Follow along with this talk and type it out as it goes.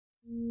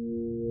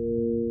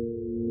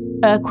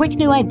A quick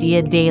new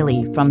idea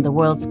daily from the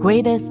world's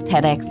greatest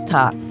TEDx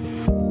talks.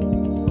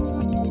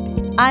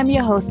 I'm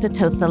your host,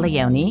 Atossa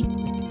Leoni,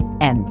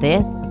 and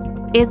this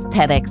is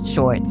TEDx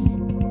Shorts.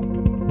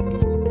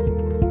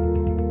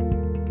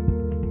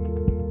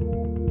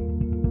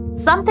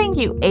 Something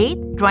you ate,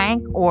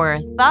 drank,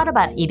 or thought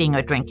about eating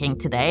or drinking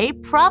today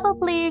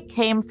probably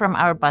came from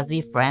our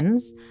buzzy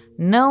friends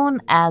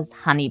known as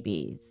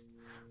honeybees.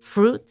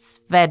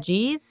 Fruits,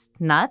 veggies,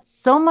 nuts,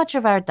 so much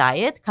of our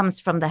diet comes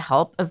from the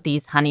help of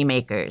these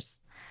honeymakers.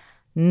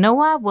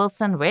 Noah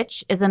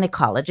Wilson-Rich is an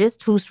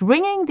ecologist who's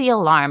ringing the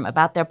alarm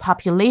about their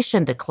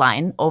population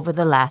decline over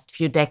the last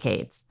few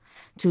decades.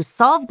 To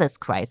solve this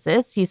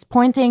crisis, he's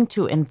pointing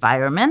to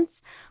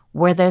environments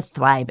where they're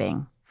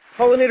thriving.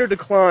 Pollinator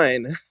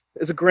decline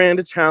is a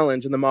grand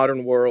challenge in the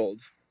modern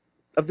world.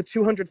 Of the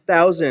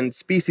 200,000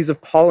 species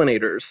of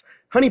pollinators,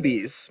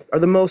 honeybees are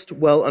the most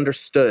well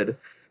understood,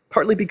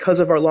 partly because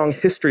of our long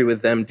history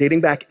with them, dating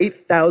back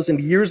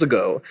 8,000 years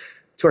ago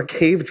to our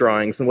cave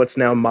drawings in what's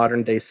now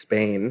modern-day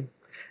Spain.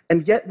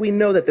 And yet we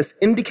know that this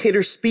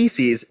indicator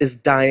species is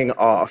dying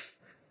off.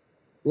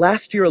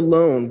 Last year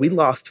alone, we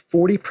lost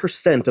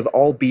 40% of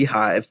all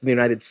beehives in the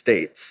United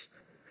States.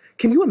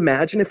 Can you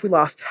imagine if we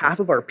lost half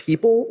of our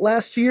people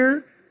last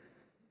year?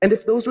 And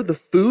if those were the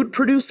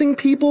food-producing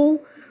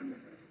people?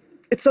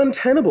 It's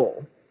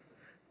untenable.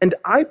 And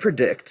I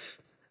predict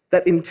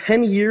that in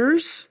 10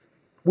 years,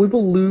 we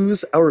will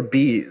lose our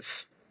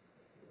bees.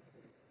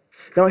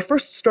 Now, I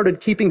first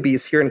started keeping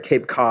bees here in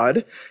Cape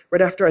Cod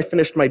right after I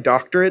finished my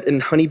doctorate in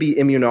honeybee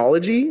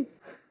immunology,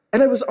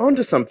 and I was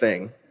onto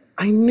something.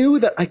 I knew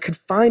that I could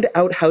find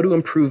out how to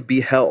improve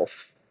bee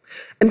health.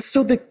 And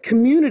so the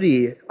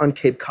community on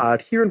Cape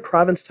Cod here in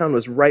Provincetown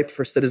was ripe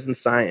for citizen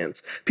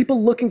science,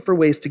 people looking for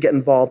ways to get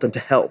involved and to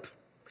help.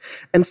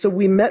 And so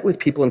we met with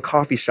people in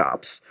coffee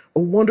shops. A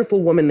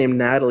wonderful woman named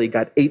Natalie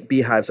got 8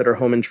 beehives at her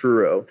home in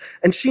Truro,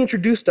 and she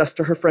introduced us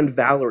to her friend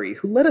Valerie,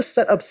 who let us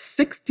set up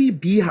 60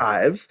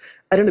 beehives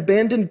at an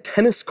abandoned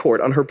tennis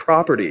court on her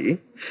property.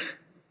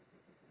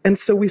 And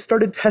so we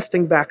started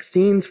testing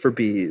vaccines for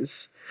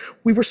bees.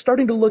 We were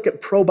starting to look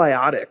at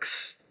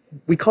probiotics.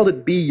 We called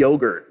it bee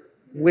yogurt,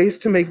 ways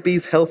to make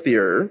bees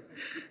healthier.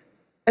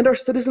 And our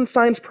citizen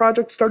science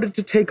project started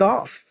to take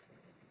off.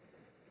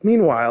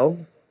 Meanwhile,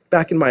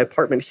 back in my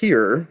apartment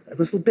here, I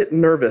was a bit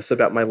nervous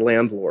about my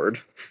landlord.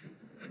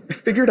 I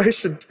figured I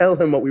should tell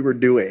him what we were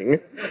doing.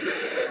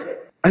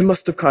 I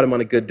must have caught him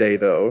on a good day,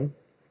 though,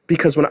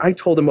 because when I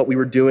told him what we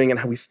were doing and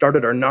how we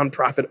started our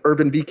nonprofit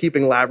urban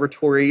beekeeping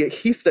laboratory,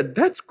 he said,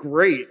 "That's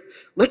great.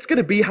 Let's get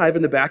a beehive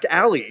in the back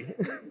alley."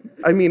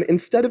 I mean,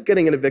 instead of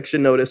getting an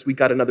eviction notice, we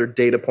got another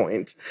data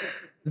point.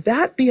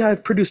 That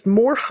beehive produced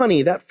more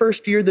honey that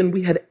first year than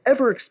we had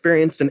ever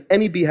experienced in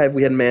any beehive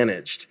we had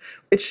managed.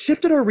 It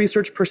shifted our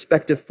research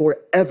perspective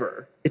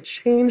forever. It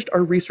changed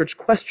our research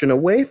question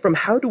away from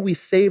how do we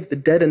save the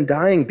dead and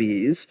dying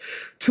bees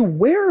to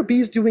where are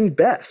bees doing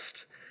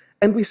best?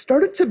 And we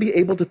started to be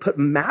able to put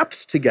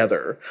maps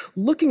together,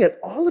 looking at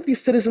all of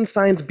these citizen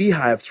science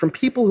beehives from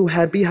people who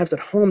had beehives at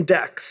home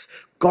decks,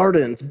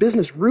 gardens,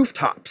 business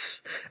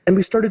rooftops. And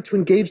we started to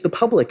engage the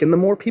public. And the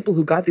more people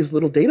who got these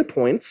little data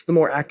points, the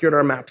more accurate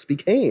our maps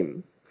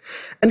became.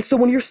 And so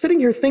when you're sitting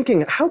here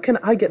thinking, how can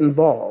I get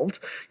involved?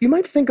 You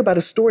might think about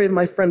a story of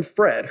my friend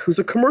Fred, who's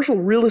a commercial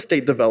real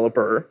estate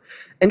developer.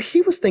 And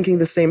he was thinking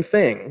the same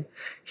thing.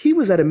 He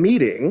was at a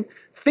meeting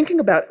thinking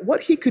about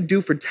what he could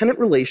do for tenant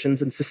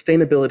relations and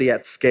sustainability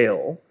at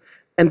scale.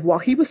 And while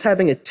he was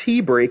having a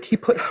tea break, he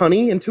put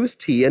honey into his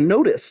tea and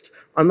noticed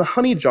on the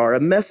honey jar a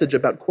message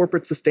about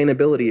corporate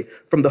sustainability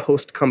from the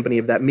host company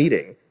of that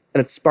meeting, and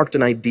it sparked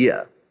an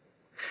idea.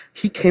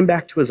 He came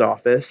back to his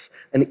office,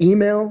 an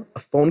email, a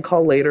phone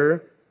call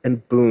later,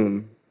 and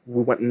boom,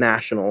 we went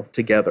national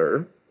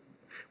together.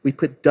 We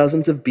put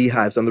dozens of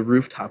beehives on the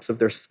rooftops of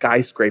their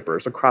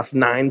skyscrapers across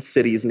 9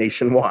 cities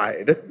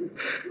nationwide.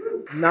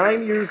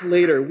 9 years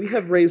later, we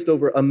have raised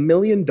over $1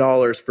 million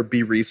for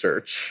bee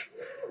research.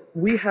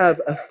 We have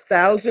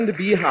 1,000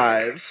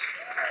 beehives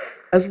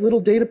as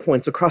little data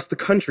points across the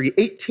country,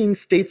 18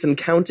 states and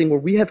counting, where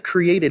we have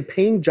created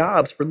paying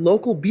jobs for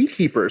local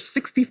beekeepers,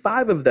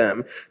 65 of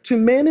them, to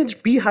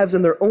manage beehives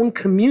in their own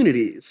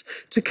communities,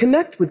 to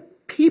connect with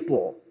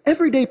people,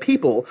 everyday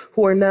people,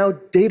 who are now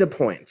data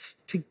points,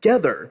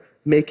 together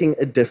making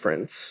a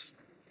difference.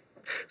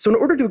 So in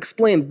order to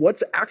explain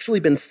what's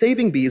actually been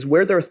saving bees,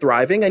 where they're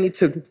thriving, I need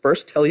to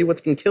first tell you what's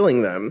been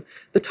killing them.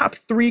 The top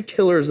 3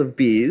 killers of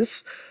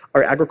bees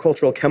are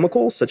agricultural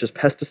chemicals, such as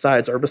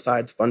pesticides,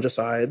 herbicides,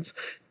 fungicides,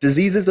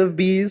 diseases of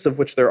bees, of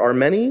which there are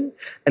many,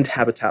 and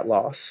habitat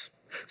loss.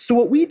 So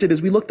what we did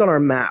is we looked on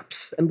our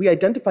maps, and we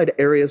identified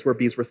areas where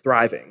bees were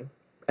thriving.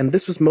 And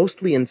this was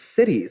mostly in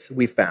cities,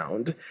 we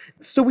found.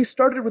 So we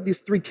started with these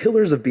 3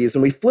 killers of bees,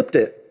 and we flipped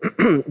it.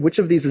 Which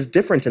of these is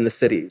different in the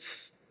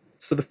cities?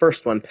 So the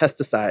first one,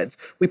 pesticides.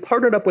 We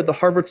partnered up with the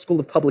Harvard School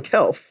of Public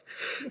Health,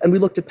 and we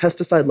looked at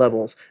pesticide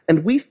levels.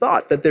 And we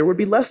thought that there would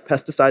be less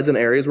pesticides in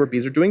areas where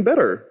bees are doing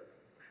better.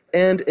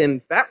 And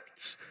in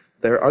fact,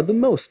 there are the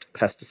most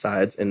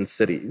pesticides in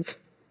cities.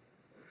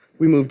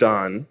 we moved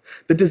on.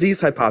 The disease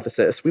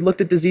hypothesis. We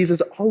looked at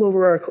diseases all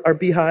over our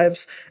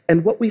beehives,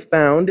 and what we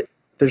found,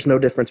 there's no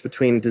difference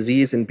between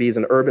disease in bees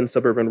in urban,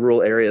 suburban,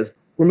 rural areas.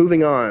 We're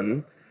moving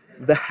on.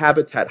 The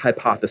habitat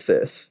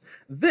hypothesis.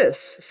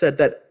 This said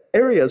that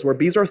areas where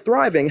bees are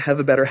thriving have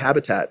a better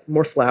habitat,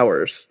 more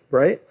flowers,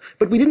 right?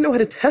 But we didn't know how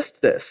to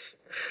test this.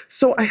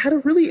 So I had a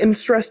really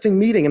interesting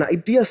meeting. An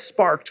idea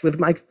sparked with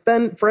my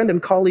friend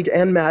and colleague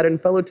Ann Madden,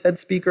 fellow TED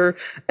speaker,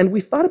 and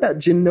we thought about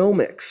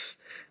genomics,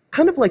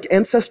 kind of like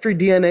Ancestry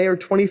DNA or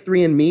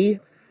 23andMe.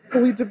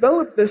 And we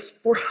developed this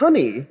for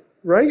honey,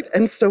 right?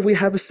 And so we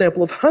have a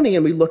sample of honey,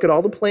 and we look at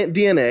all the plant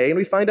DNA, and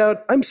we find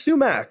out I'm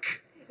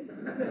sumac.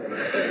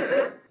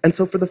 And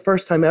so for the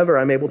first time ever,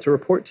 I'm able to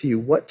report to you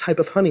what type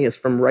of honey is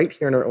from right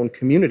here in our own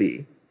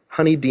community.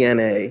 Honey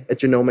DNA, a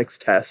genomics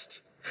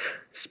test.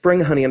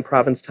 Spring honey in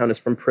Provincetown is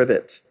from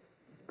privet.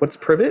 What's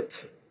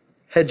privet?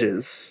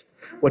 Hedges.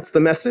 What's the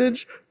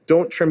message?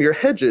 Don't trim your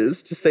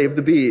hedges to save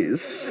the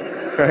bees,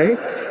 right?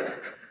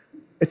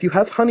 If you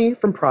have honey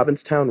from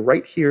Provincetown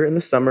right here in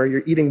the summer,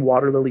 you're eating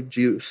water lily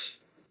juice.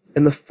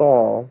 In the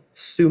fall,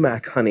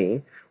 sumac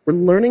honey. We're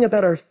learning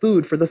about our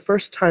food for the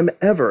first time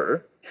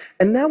ever.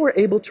 And now we're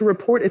able to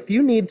report, if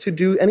you need to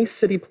do any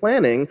city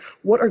planning,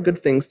 what are good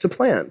things to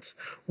plant?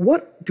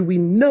 What do we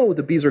know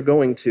the bees are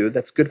going to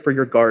that's good for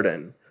your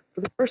garden? For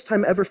the first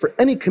time ever for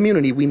any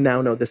community, we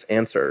now know this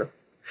answer.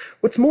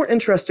 What's more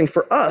interesting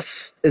for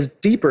us is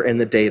deeper in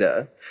the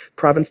data.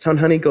 Provincetown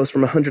honey goes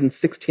from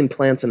 116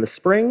 plants in the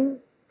spring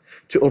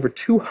to over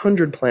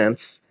 200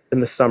 plants in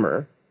the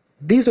summer.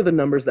 These are the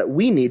numbers that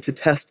we need to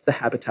test the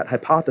habitat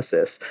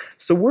hypothesis.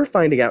 So we're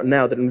finding out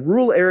now that in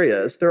rural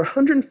areas, there are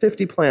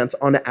 150 plants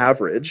on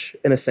average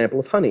in a sample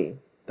of honey.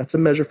 That's a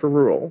measure for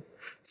rural.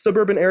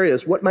 Suburban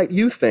areas, what might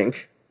you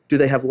think? Do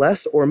they have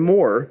less or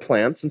more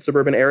plants in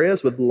suburban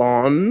areas with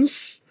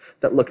lawns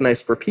that look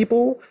nice for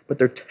people, but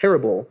they're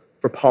terrible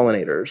for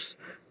pollinators?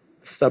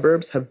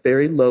 Suburbs have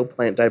very low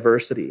plant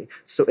diversity.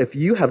 So if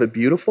you have a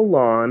beautiful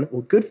lawn,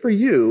 well, good for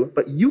you,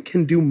 but you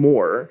can do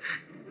more.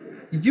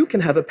 You can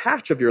have a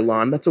patch of your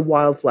lawn that's a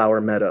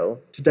wildflower meadow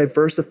to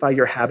diversify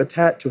your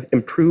habitat to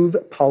improve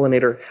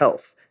pollinator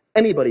health.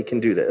 Anybody can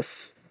do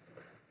this.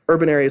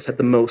 Urban areas have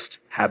the most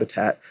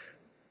habitat,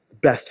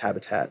 best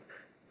habitat.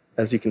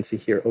 As you can see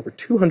here, over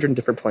 200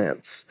 different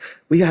plants.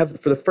 We have,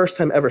 for the first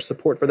time ever,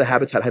 support for the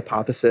habitat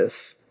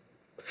hypothesis.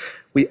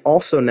 We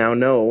also now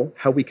know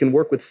how we can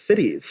work with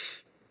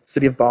cities. The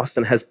city of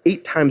Boston has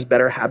 8 times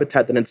better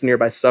habitat than its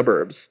nearby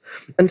suburbs.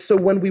 And so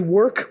when we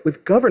work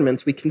with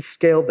governments, we can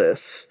scale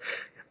this.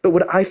 But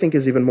what I think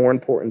is even more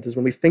important is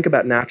when we think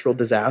about natural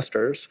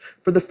disasters,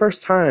 for the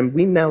first time,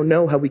 we now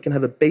know how we can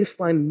have a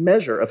baseline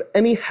measure of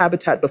any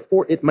habitat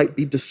before it might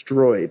be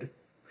destroyed.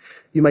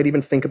 You might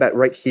even think about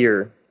right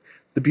here,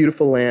 the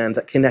beautiful land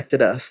that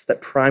connected us,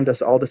 that primed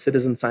us all to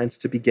citizen science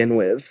to begin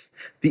with,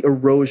 the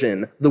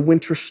erosion, the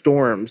winter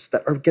storms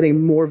that are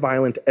getting more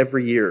violent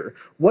every year.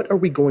 What are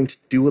we going to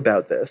do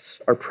about this,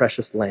 our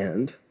precious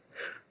land?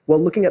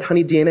 While looking at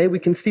honey DNA, we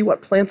can see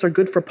what plants are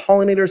good for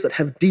pollinators that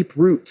have deep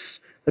roots,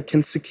 that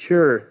can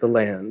secure the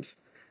land.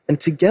 And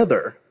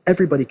together,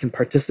 everybody can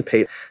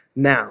participate.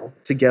 Now,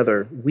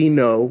 together, we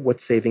know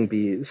what's saving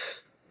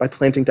bees by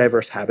planting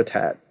diverse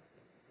habitat.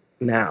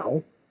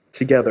 Now,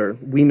 together,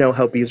 we know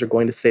how bees are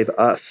going to save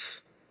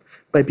us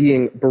by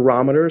being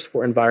barometers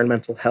for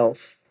environmental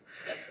health,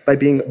 by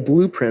being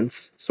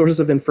blueprints, sources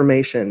of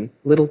information,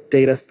 little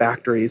data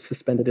factories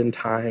suspended in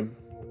time.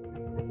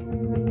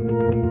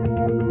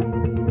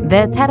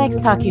 The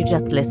TEDx talk you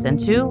just listened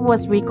to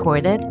was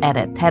recorded at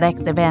a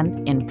TEDx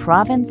event in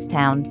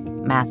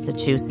Provincetown,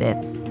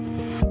 Massachusetts.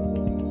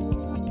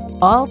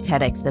 All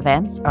TEDx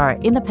events are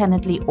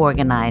independently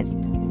organized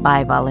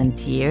by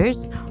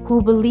volunteers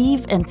who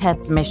believe in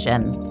TED's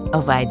mission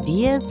of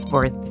ideas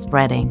worth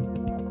spreading.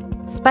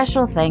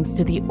 Special thanks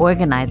to the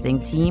organizing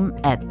team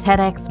at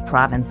TEDx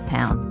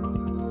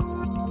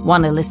Provincetown.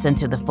 Want to listen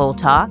to the full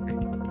talk?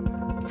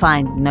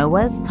 Find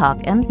Noah's talk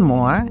and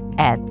more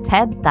at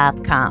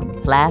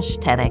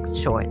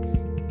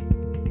ted.com/TEDxShorts.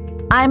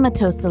 I'm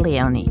Atossa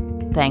Leoni.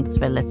 Thanks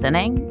for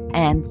listening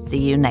and see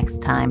you next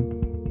time.